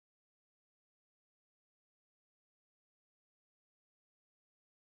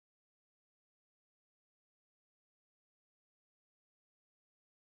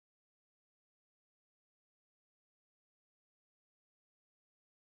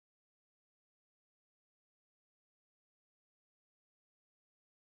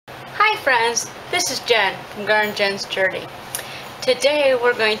friends, this is Jen from Garden Jen's Journey. Today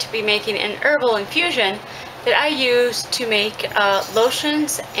we're going to be making an herbal infusion that I use to make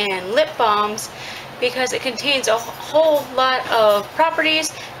lotions and lip balms because it contains a whole lot of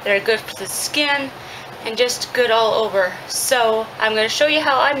properties that are good for the skin and just good all over. So I'm going to show you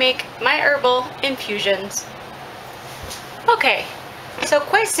how I make my herbal infusions. Okay, so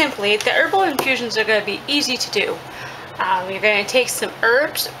quite simply, the herbal infusions are going to be easy to do. You're going to take some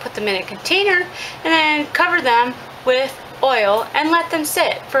herbs, put them in a container, and then cover them with oil and let them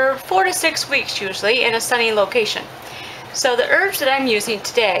sit for 4 to 6 weeks usually in a sunny location. So the herbs that I'm using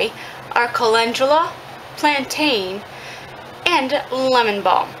today are calendula, plantain, and lemon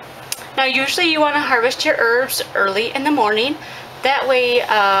balm. Now usually you want to harvest your herbs early in the morning. That way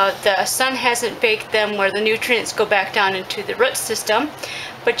the sun hasn't baked them where the nutrients go back down into the root system.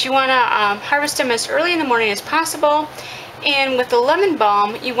 But you want to harvest them as early in the morning as possible. And with the lemon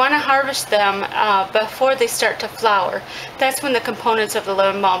balm, you want to harvest them before they start to flower. That's when the components of the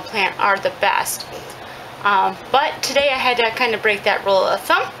lemon balm plant are the best. But today I had to kind of break that rule of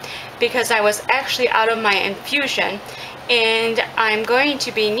thumb because I was actually out of my infusion. And I'm going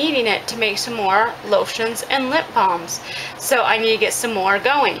to be needing it to make some more lotions and lip balms. So I need to get some more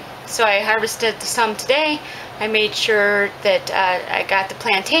going. So I harvested some today. I made sure that I got the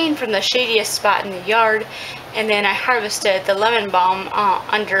plantain from the shadiest spot in the yard, and then I harvested the lemon balm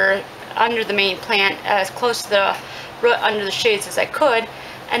under the main plant as close to the root under the shades as I could,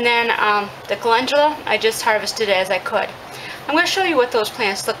 and then the calendula I just harvested as I could. I'm going to show you what those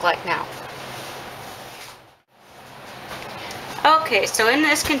plants look like now. Okay, so in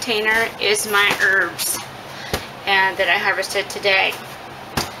this container is my herbs and that I harvested today.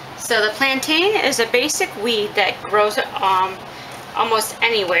 So the plantain is a basic weed that grows almost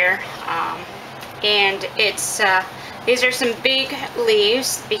anywhere, and it's these are some big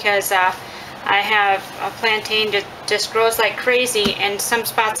leaves because I have a plantain that just grows like crazy, and some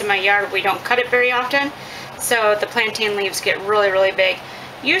spots in my yard we don't cut it very often, so the plantain leaves get really big.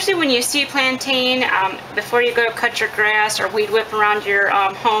 Usually when you see plantain, before you go to cut your grass or weed whip around your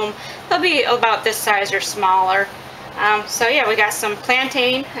home, they'll be about this size or smaller. So yeah, we got some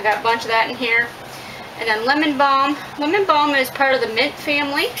plantain. I got a bunch of that in here. And then lemon balm. Lemon balm is part of the mint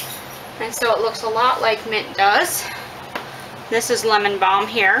family, and so it looks a lot like mint does. This is lemon balm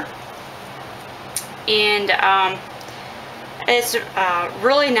here. And it's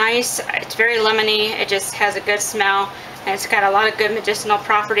really nice. It's very lemony. It just has a good smell. And it's got a lot of good medicinal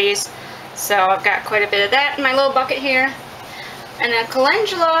properties. So I've got quite a bit of that in my little bucket here. And then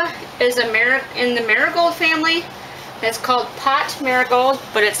calendula is in the marigold family. It's called pot marigold,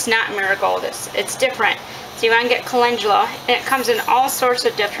 but it's not marigold. It's different. So you want to get calendula, and it comes in all sorts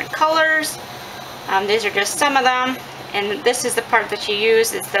of different colors. These are just some of them, and this is the part that you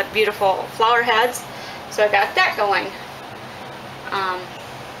use. Is the beautiful flower heads. So I got that going.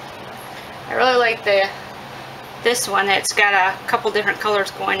 I really like this one. It's got a couple different colors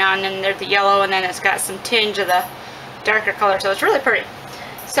going on, and there's the yellow, and then it's got some tinge of the darker color. So it's really pretty.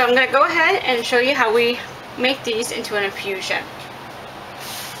 So I'm going to go ahead and show you how we make these into an infusion.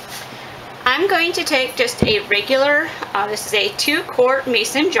 I'm going to take just a regular, this is a 2-quart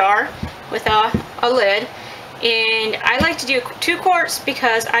mason jar with a lid, and I like to do 2 quarts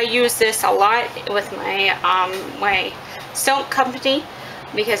because I use this a lot with my my soap company,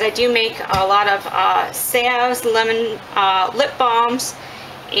 because I do make a lot of salves, lemon lip balms,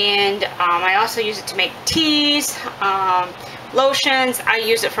 and I also use it to make teas, lotions. I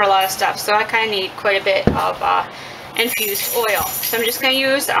use it for a lot of stuff, so I kind of need quite a bit of infused oil. So I'm just going to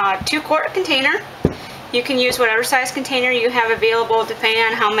use a 2-quart container. You can use whatever size container you have available depending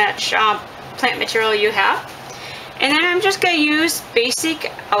on how much plant material you have. And then I'm just going to use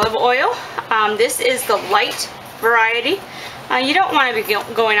basic olive oil. This is the light variety. You don't want to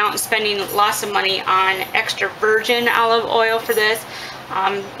be going out and spending lots of money on extra virgin olive oil for this.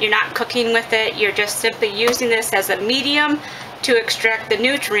 You're not cooking with it, you're just simply using this as a medium to extract the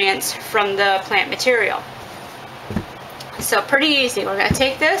nutrients from the plant material. So pretty easy. We're going to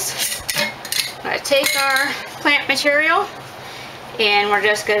take this, we're going to take our plant material, and we're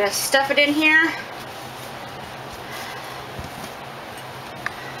just going to stuff it in here.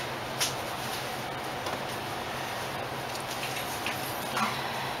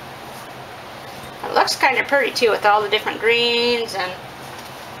 It looks kind of pretty too with all the different greens and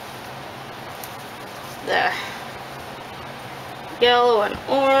the yellow and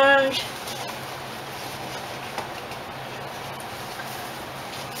orange.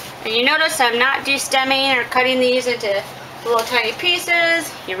 And you notice I'm not destemming or cutting these into little tiny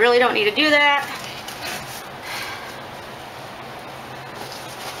pieces. You really don't need to do that.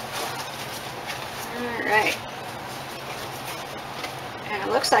 Alright. And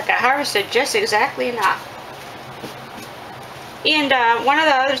it looks like I harvested just exactly enough. And one of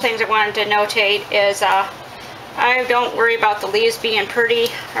the other things I wanted to notate is I don't worry about the leaves being pretty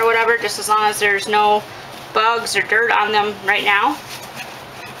or whatever, just as long as there's no bugs or dirt on them right now.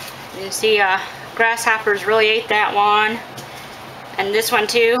 You can see grasshoppers really ate that one, and this one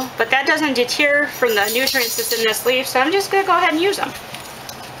too, but that doesn't deter from the nutrients that's in this leaf, so I'm just going to go ahead and use them.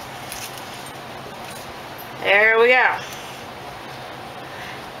 There we go.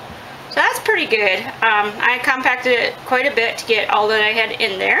 So that's pretty good. I compacted it quite a bit to get all that I had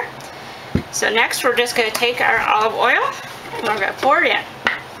in there. So next we're just going to take our olive oil and we're going to pour it in.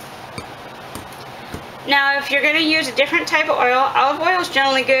 Now if you're going to use a different type of oil, olive oil is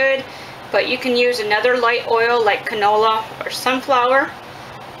generally good, but you can use another light oil like canola or sunflower.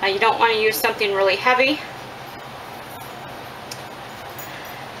 You don't want to use something really heavy.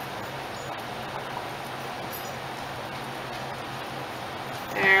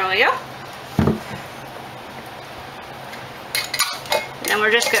 There we go. And then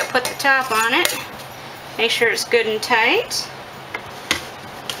we're just going to put the top on it. Make sure it's good and tight.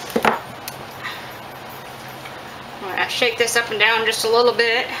 I'm going to shake this up and down just a little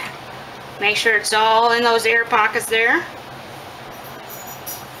bit. Make sure it's all in those air pockets there.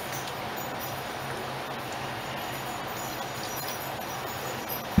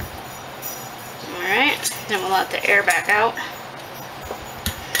 Alright, then we'll let the air back out.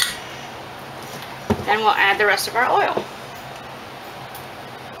 Then we'll add the rest of our oil.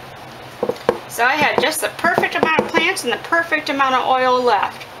 So I had just the perfect amount of plants and the perfect amount of oil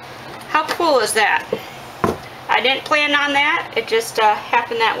left. How cool is that? I didn't plan on that. It just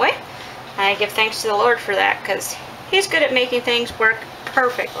happened that way. I give thanks to the Lord for that, because He's good at making things work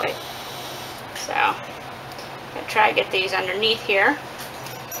perfectly. So I'm going to try to get these underneath here.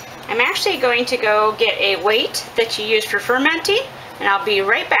 I'm actually going to go get a weight that you use for fermenting, and I'll be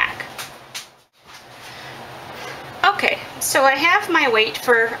right back. Okay, so I have my weight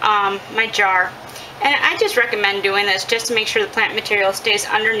for my jar, and I just recommend doing this just to make sure the plant material stays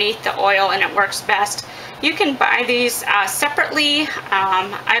underneath the oil and it works best. You can buy these separately.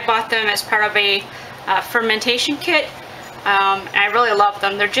 I bought them as part of a fermentation kit. I really love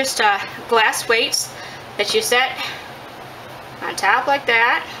them. They're just glass weights that you set on top like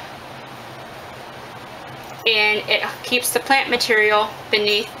that, and it keeps the plant material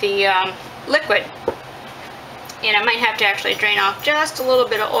beneath the liquid. And I might have to actually drain off just a little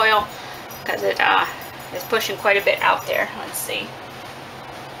bit of oil because it is pushing quite a bit out there. Let's see.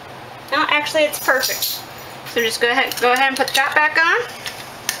 No, actually it's perfect. So just go ahead and put the top back on.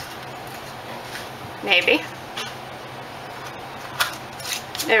 Maybe.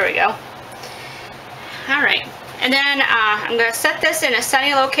 There we go. Alright. And then I'm going to set this in a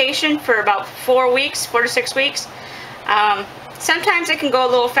sunny location for about 4 weeks, 4 to 6 weeks. Sometimes it can go a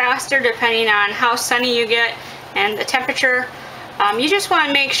little faster depending on how sunny you get and the temperature. You just want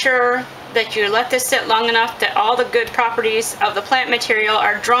to make sure that you let this sit long enough that all the good properties of the plant material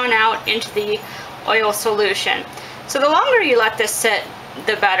are drawn out into the oil solution. So the longer you let this sit,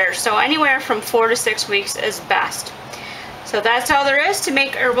 the better. So anywhere from 4 to 6 weeks is best. So that's all there is to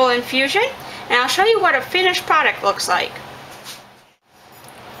make herbal infusion, and I'll show you what a finished product looks like.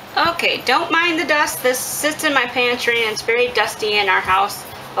 Okay, don't mind the dust. This sits in my pantry and it's very dusty in our house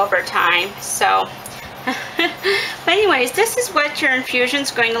over time. So but anyways, this is what your infusion is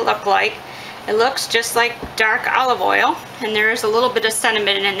going to look like. It looks just like dark olive oil, and there is a little bit of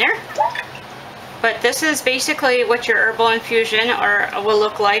cinnamon in there. But this is basically what your herbal infusion will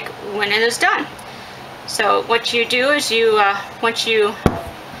look like when it is done. So what you do is you, once you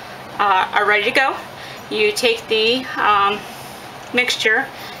are ready to go, you take the mixture,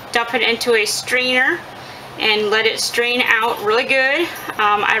 dump it into a strainer, and let it strain out really good.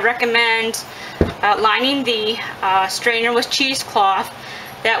 I recommend lining the strainer with cheesecloth.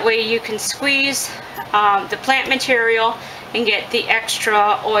 That way you can squeeze the plant material and get the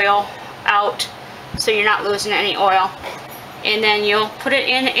extra oil out, so you're not losing any oil. And then you'll put it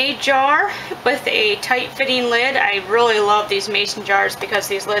in a jar with a tight fitting lid. I really love these mason jars because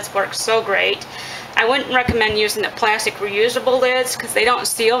these lids work so great. I wouldn't recommend using the plastic reusable lids because they don't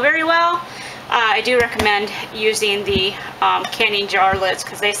seal very well. I do recommend using the canning jar lids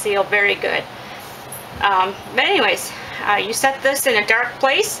because they seal very good. But anyways, you set this in a dark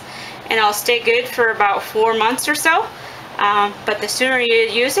place and it'll stay good for about 4 months or so. But the sooner you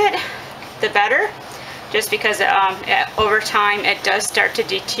use it, the better, just because over time it does start to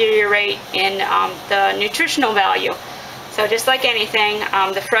deteriorate in the nutritional value. So just like anything,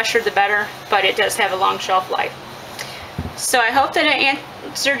 the fresher the better, but it does have a long shelf life. So I hope that it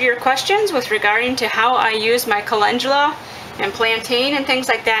answered your questions with regarding to how I use my calendula and plantain and things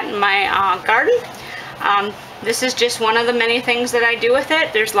like that in my garden. This is just one of the many things that I do with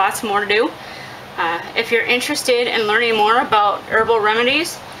it. There's lots more to do. If you're interested in learning more about herbal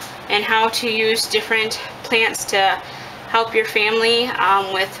remedies and how to use different plants to help your family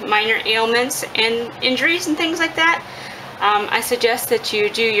with minor ailments and injuries and things like that, I suggest that you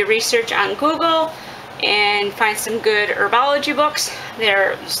do your research on Google and find some good herbology books.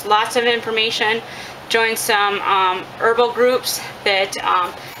 There's lots of information. Join some herbal groups that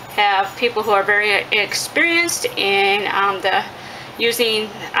have people who are very experienced in using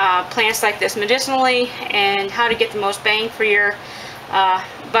plants like this medicinally and how to get the most bang for your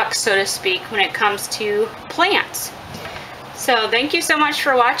buck, so to speak, when it comes to plants. So thank you so much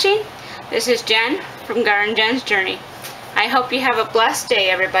for watching. This is Jen from Garden Jen's Journey. I hope you have a blessed day,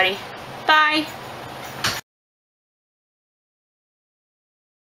 everybody. Bye.